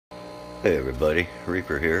Hey everybody,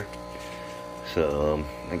 Reaper here. So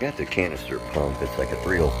I got the canister pump. It's like a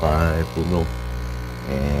 305 boodle,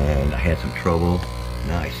 and I had some trouble.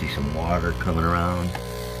 Now I see some water coming around,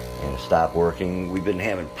 and it stopped working. We've been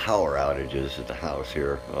having power outages at the house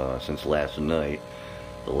here since last night.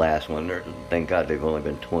 The last one, thank God they've only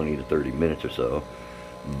been 20 to 30 minutes or so,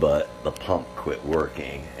 but the pump quit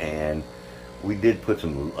working. And we did put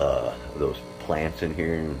some those plants in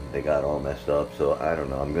here, and they got all messed up. So I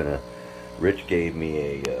don't know. Rich gave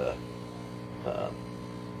me a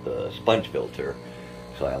sponge filter,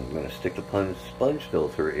 so I'm going to stick the sponge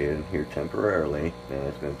filter in here temporarily, and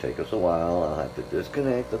it's going to take us a while. I'll have to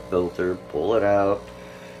disconnect the filter, pull it out.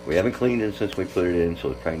 We haven't cleaned it since we put it in, so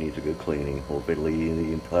it probably needs a good cleaning. Hopefully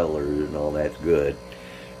the impellers and all that's good.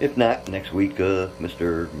 If not, next week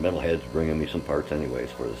Mr. Metalhead's bringing me some parts anyways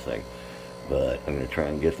for this thing. But I'm going to try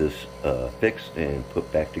and get this fixed and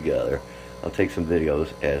put back together. I'll take some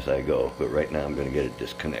videos as I go, but right now I'm going to get it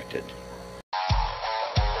disconnected.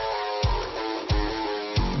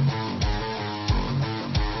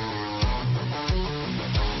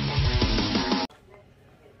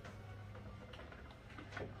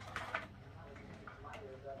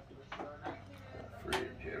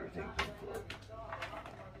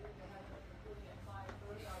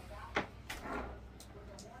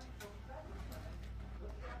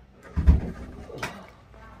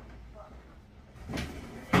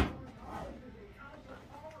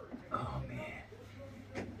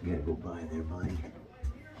 You gotta go by there, buddy.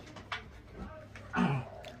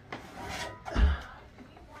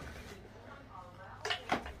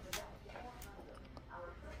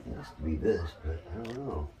 It has to be this, but I don't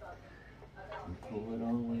know. We pull it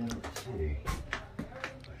all the way out to see.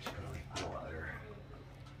 There's probably water.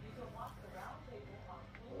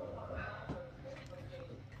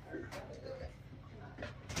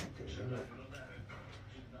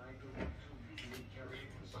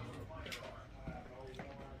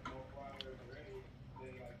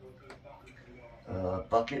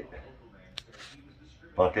 Bucket.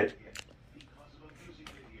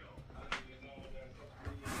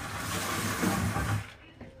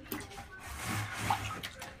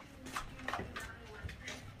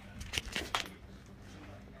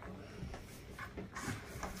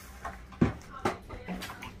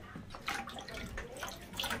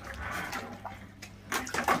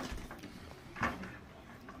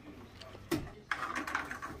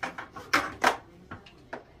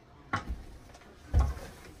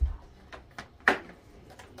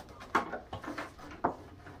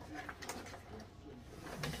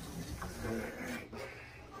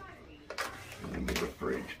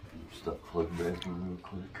 Stuff plugged back in real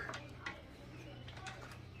quick.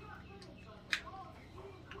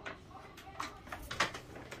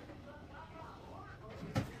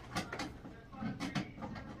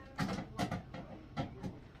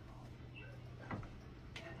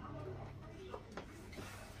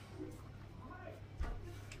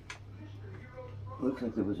 Looks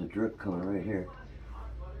like there was a drip coming right here.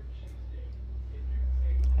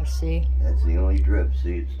 I see. That's the only drip.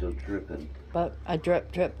 See, it's still dripping. But a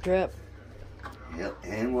drip, drip, drip. Yep,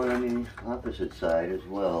 and one on the opposite side as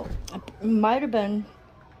well. It might have been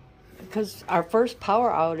because our first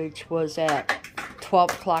power outage was at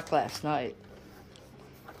 12 o'clock last night.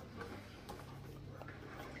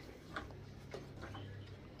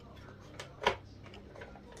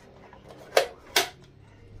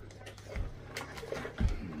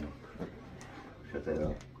 Shut that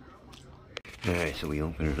up. Alright, so we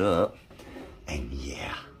open it up, and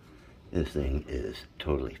yeah, this thing is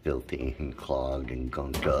totally filthy and clogged and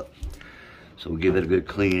gunked up. So we'll give it a good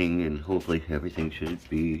cleaning, and hopefully everything should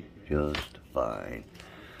be just fine.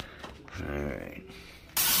 Alright.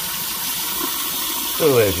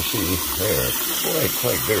 So as you see, they're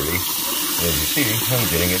quite dirty. As you see, I'm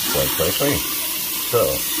getting it quite clean. So,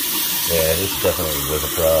 yeah, this definitely was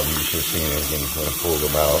a problem. You should have seen everything when I pulled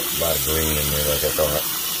them out. A lot of green in there, like I thought.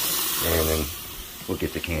 And then we'll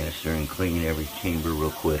get the canister and clean every chamber real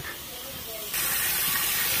quick.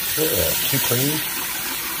 Yeah, 2 clean,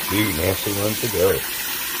 2 nasty ones to go.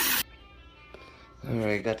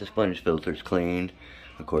 Alright, got the sponge filters cleaned.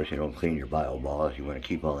 Of course, you don't clean your bio balls. You want to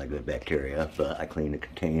keep all that good bacteria. But I cleaned the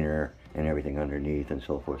container and everything underneath and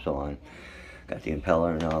so forth, so on. Got the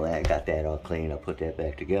impeller and all that. Got that all clean. I'll put that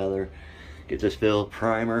back together. Get this filled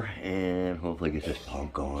primer and hopefully get this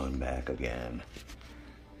pump going back again.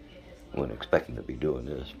 Wasn't expecting to be doing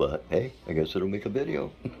this, but hey, I guess it'll make a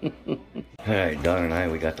video. Alright, Don and I,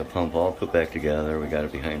 we got the pump all put back together. We got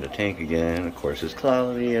it behind the tank again. Of course, it's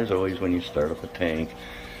cloudy as always when you start up a tank.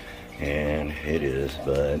 And it is,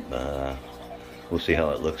 but we'll see how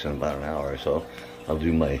it looks in about an hour or so. I'll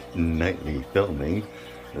do my nightly filming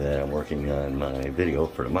that I'm working on my video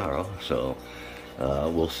for tomorrow. So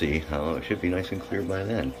we'll see how it should be nice and clear by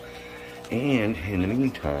then. And in the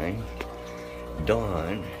meantime,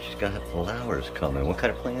 Dawn, she's got flowers coming. What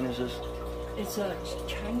kind of plant is this? It's a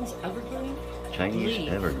Chinese evergreen. Chinese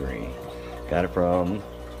evergreen. Got it from?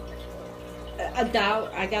 I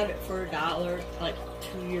got it for $1 like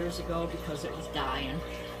 2 years ago because it was dying.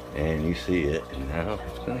 And you see it, and now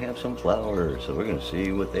it's going to have some flowers, so we're going to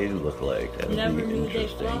see what they look like. That'll Never be knew they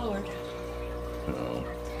interesting. flowered.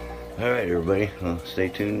 All right, everybody, well, stay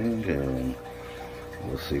tuned, and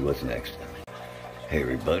we'll see what's next. Hey,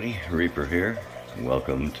 everybody, Reaper here.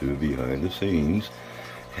 Welcome to Behind the Scenes.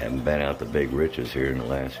 Haven't been out to Big Riches here in the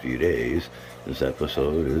last few days. This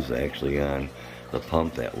episode is actually on the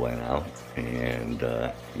pump that went out, and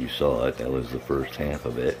you saw it. That was the first half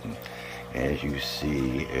of it. And as you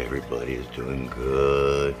see, everybody is doing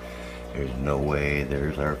good. There's no way.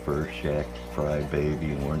 There's our first shack fry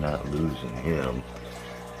baby, and we're not losing him.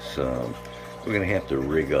 So we're gonna have to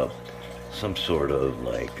rig up some sort of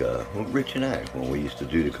like well, Rich and I, when we used to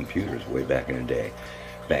do the computers way back in the day.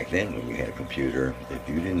 Back then, when you had a computer, if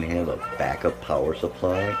you didn't have a backup power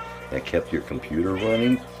supply that kept your computer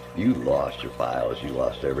running, you lost your files, you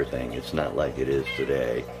lost everything. It's not like it is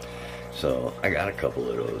today. So I got a couple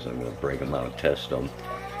of those. I'm going to break them out and test them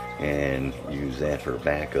and use that for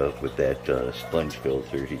backup with that sponge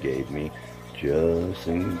filter he gave me, just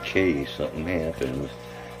in case something happens,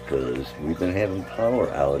 because we've been having power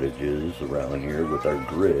outages around here with our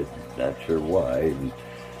grid. Not sure why, and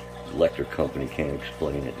the electric company can't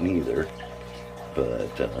explain it neither.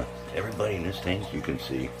 But everybody in this tank, you can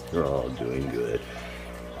see, they're all doing good.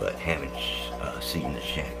 But haven't seen the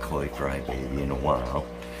shack koi fry baby in a while.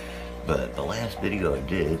 But the last video I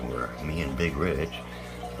did, where me and Big Rich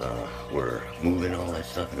were moving all that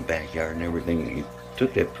stuff in the backyard and everything, he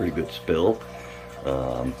took that pretty good spill.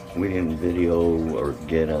 We didn't video or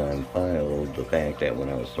get on file the fact that when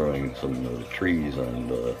I was throwing some of the trees on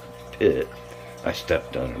the pit, I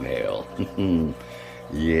stepped on a nail.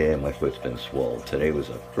 Yeah, my foot's been swollen. Today was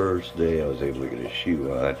the first day I was able to get a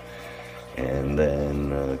shoe on. And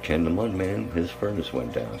then Ken the Mudman, his furnace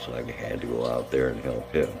went down, so I had to go out there and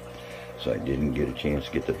help him. So I didn't get a chance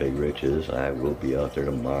to get the Big Riches. I will be out there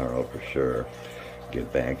tomorrow for sure.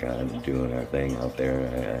 Get back on and doing our thing out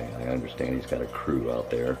there. I understand he's got a crew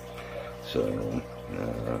out there. So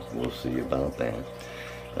we'll see about that.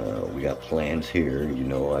 We got plans here. You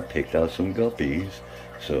know, I picked out some guppies.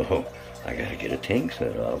 So I got to get a tank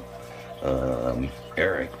set up.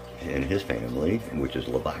 Eric and his family, which is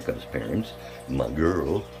Lavaka's parents, my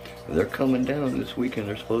girl, they're coming down this weekend.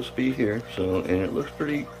 They're supposed to be here. So, and it looks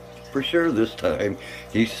pretty for sure this time.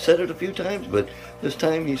 He said it a few times, but this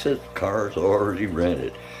time he said car's already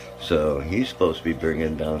rented. So he's supposed to be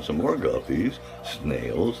bringing down some more guppies,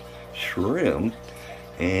 snails, shrimp,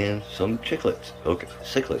 and some cichlids. Okay,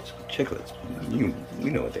 cichlids.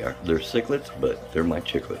 You know what they are. They're cichlids, but they're my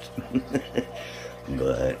cichlids.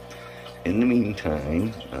 But in the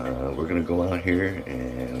meantime, we're going to go out here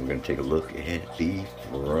and we're going to take a look at the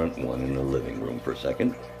front one in the living room for a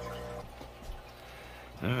second.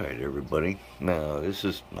 Alright, everybody. Now, this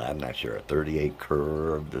is, I'm not sure, a 38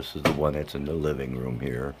 curve. This is the one that's in the living room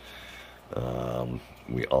here.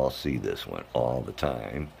 We all see this one all the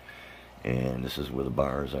time. And this is where the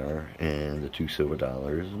bars are and the 2 silver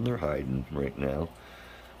dollars, and they're hiding right now.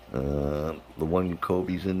 The one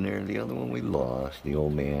Kobe's in there, the other one we lost. The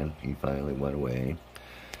old man, he finally went away.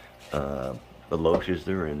 The loaches,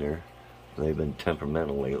 they're in there. They've been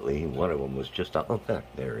temperamental lately. One of them was just out. Oh,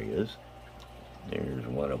 there he is. There's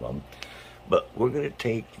one of them. But we're going to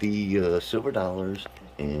take the silver dollars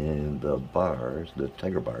and the bars, the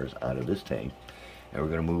tiger bars, out of this tank. And we're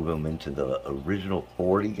going to move them into the original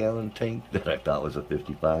 40-gallon tank that I thought was a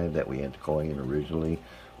 55 that we had to koi in originally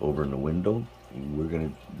over in the window. We're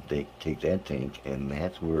going to take that tank, and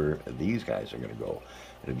that's where these guys are going to go.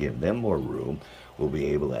 It'll give them more room. We'll be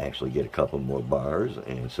able to actually get a couple more bars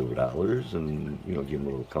and silver dollars and, you know, give them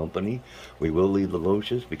a little company. We will leave the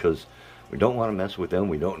loaches because we don't want to mess with them.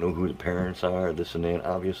 We don't know who the parents are, this and that.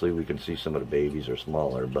 Obviously, we can see some of the babies are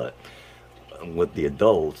smaller, but with the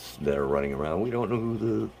adults that are running around, we don't know who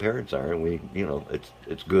the parents are, and we, you know,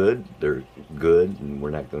 it's good. They're good, and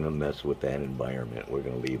we're not going to mess with that environment. We're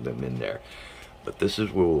going to leave them in there. But this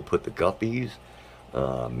is where we'll put the guppies,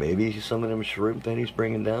 maybe some of them shrimp that he's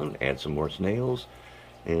bringing down, add some more snails,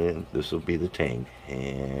 and this will be the tank.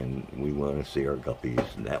 And we want to see our guppies,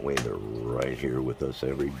 and that way they're right here with us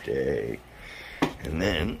every day. And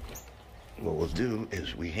then what we'll do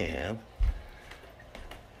is we have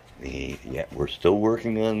Yeah, we're still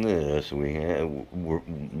working on this. We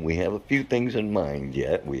have a few things in mind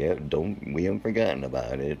yet. We haven't forgotten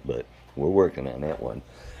about it, but we're working on that one.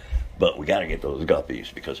 But we got to get those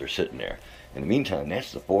guppies because they're sitting there. In the meantime,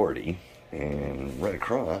 that's the 40, and right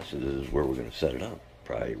across is where we're going to set it up.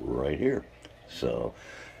 Probably right here. So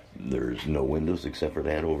there's no windows except for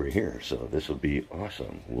that over here. So this will be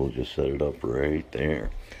awesome. We'll just set it up right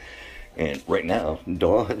there. And right now,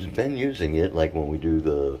 Dawn's been using it, like when we do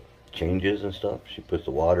the changes and stuff. She puts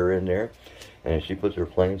the water in there, and she puts her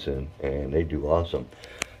plants in, and they do awesome.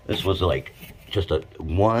 This was like just a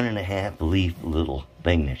 1.5 leaf little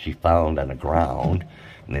thing that she found on the ground,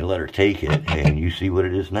 and they let her take it, and you see what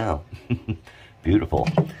it is now. Beautiful.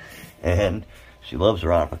 And she loves her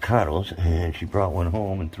avocados, and she brought one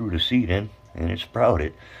home and threw the seed in, and it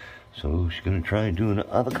sprouted. So she's going to try doing an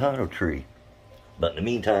avocado tree. But in the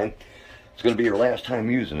meantime, it's going to be her last time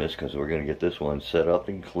using this because we're going to get this one set up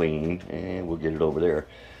and cleaned, and we'll get it over there.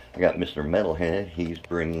 I got Mr. Metalhead. He's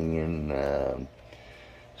bringing in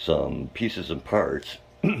some pieces and parts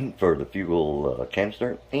for the fuel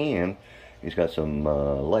canister, and he's got some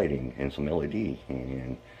lighting and some LED,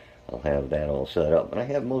 and I'll have that all set up. And I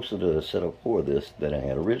have most of the setup for this that I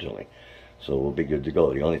had originally, so we'll be good to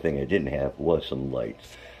go. The only thing I didn't have was some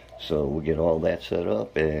lights. So we'll get all that set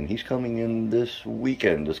up, and he's coming in this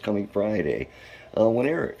weekend, this coming Friday, when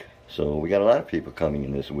Eric. So we got a lot of people coming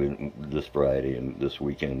in this Friday and this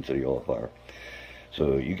weekend to the OFR.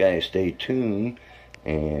 So you guys stay tuned,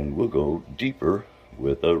 and we'll go deeper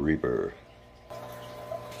with a Reaper.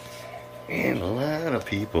 And a lot of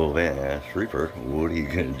people have asked, Reaper, what are you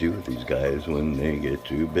going to do with these guys when they get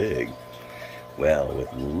too big? Well,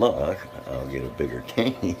 with luck, I'll get a bigger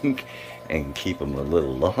tank and keep them a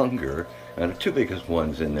little longer. Now, the two biggest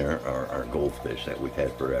ones in there are our goldfish that we've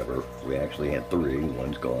had forever. We actually had 3,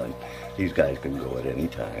 one's gone. These guys can go at any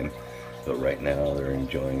time, but right now they're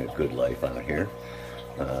enjoying a good life out here.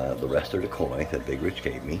 The rest are the koi that Big Rich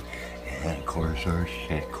gave me, and of course our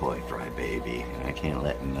shat koi fry baby. I can't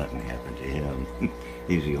let nothing happen to him.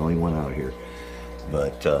 He's the only one out here.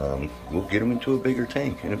 But we'll get them into a bigger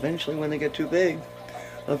tank, and eventually when they get too big,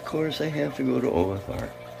 of course they have to go to OFR.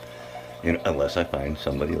 You know, unless I find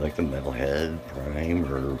somebody like the Metalhead, Prime,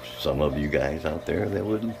 or some of you guys out there that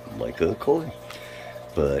would like a koi.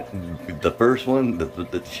 But the first one,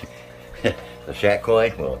 the shat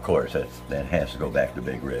koi, well, of course that has to go back to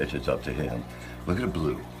Big Rich. It's up to him. Look at the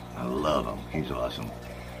blue. I love him. He's awesome.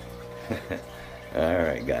 All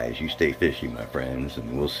right, guys, you stay fishy, my friends,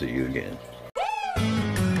 and we'll see you again.